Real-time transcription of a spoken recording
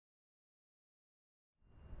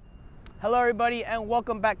Hello everybody and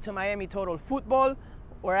welcome back to Miami Total Football.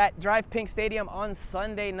 We're at Drive Pink Stadium on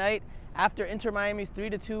Sunday night after Inter Miami's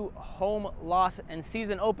 3-2 home loss and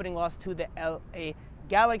season opening loss to the LA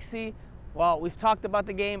Galaxy. Well, we've talked about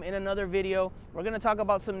the game in another video. We're going to talk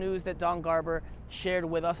about some news that Don Garber shared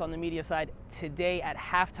with us on the media side today at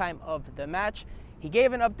halftime of the match. He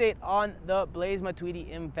gave an update on the Blaise Matuidi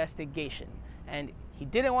investigation, and he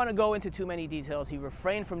didn't want to go into too many details. He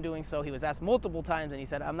refrained from doing so. He was asked multiple times and he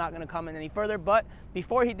said, I'm not going to comment any further. But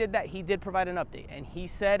before he did that, he did provide an update, and he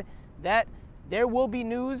said that there will be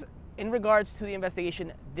news in regards to the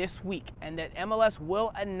investigation this week and that MLS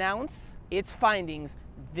will announce its findings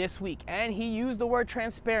this week. And he used the word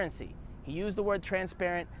transparency. He used the word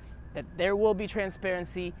transparent, that there will be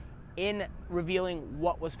transparency in revealing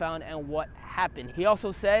what was found and what happened. He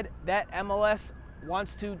also said that MLS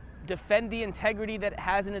wants to defend the integrity that it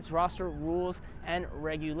has in its roster rules and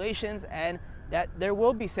regulations, and that there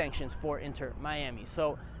will be sanctions for Inter Miami.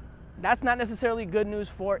 So that's not necessarily good news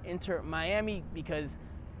for Inter Miami, because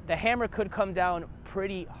the hammer could come down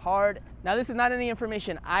pretty hard. Now, this is not any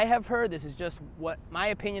information I have heard. This is just what my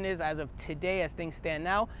opinion is as of today, as things stand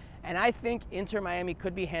now. And I think Inter Miami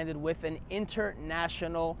could be handed with an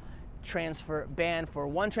international transfer ban for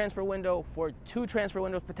one transfer window, for two transfer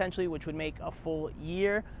windows potentially, which would make a full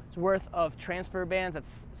year's worth of transfer bans.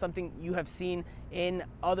 That's something you have seen in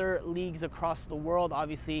other leagues across the world.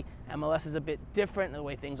 Obviously, MLS is a bit different in the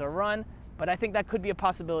way things are run, but I think that could be a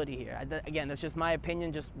possibility here. Again, that's just my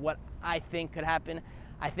opinion, just what I think could happen.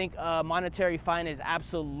 I think a monetary fine is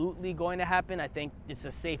absolutely going to happen. I think it's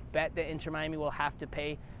a safe bet that Inter Miami will have to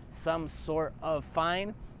pay some sort of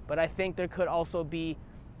fine, but I think there could also be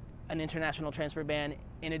an international transfer ban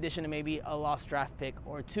in addition to maybe a lost draft pick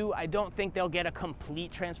or two. I don't think they'll get a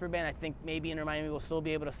complete transfer ban. I think maybe Inter Miami will still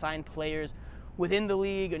be able to sign players within the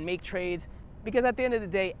league and make trades, because at the end of the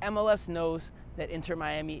day, MLS knows that Inter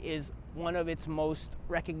Miami is one of its most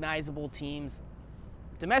recognizable teams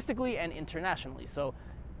domestically and internationally. So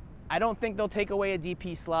I don't think they'll take away a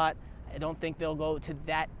DP slot. I don't think they'll go to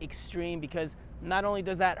that extreme, because not only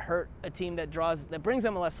does that hurt a team that brings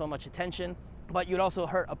MLS so much attention, but you'd also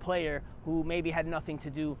hurt a player who maybe had nothing to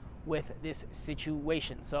do with this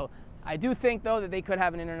situation. So I do think, though, that they could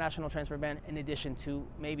have an international transfer ban in addition to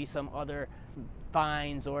maybe some other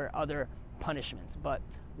fines or other punishments. But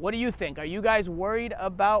what do you think? Are you guys worried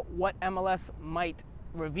about what MLS might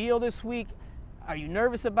reveal this week? Are you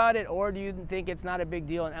nervous about it, or do you think it's not a big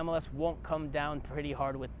deal and MLS won't come down pretty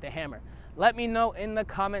hard with the hammer? Let me know in the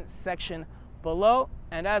comments section below.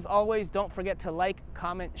 And as always, don't forget to like,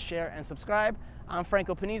 comment, share, and subscribe. I'm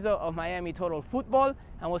Franco Panizo of Miami Total Football,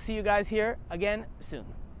 and we'll see you guys here again soon.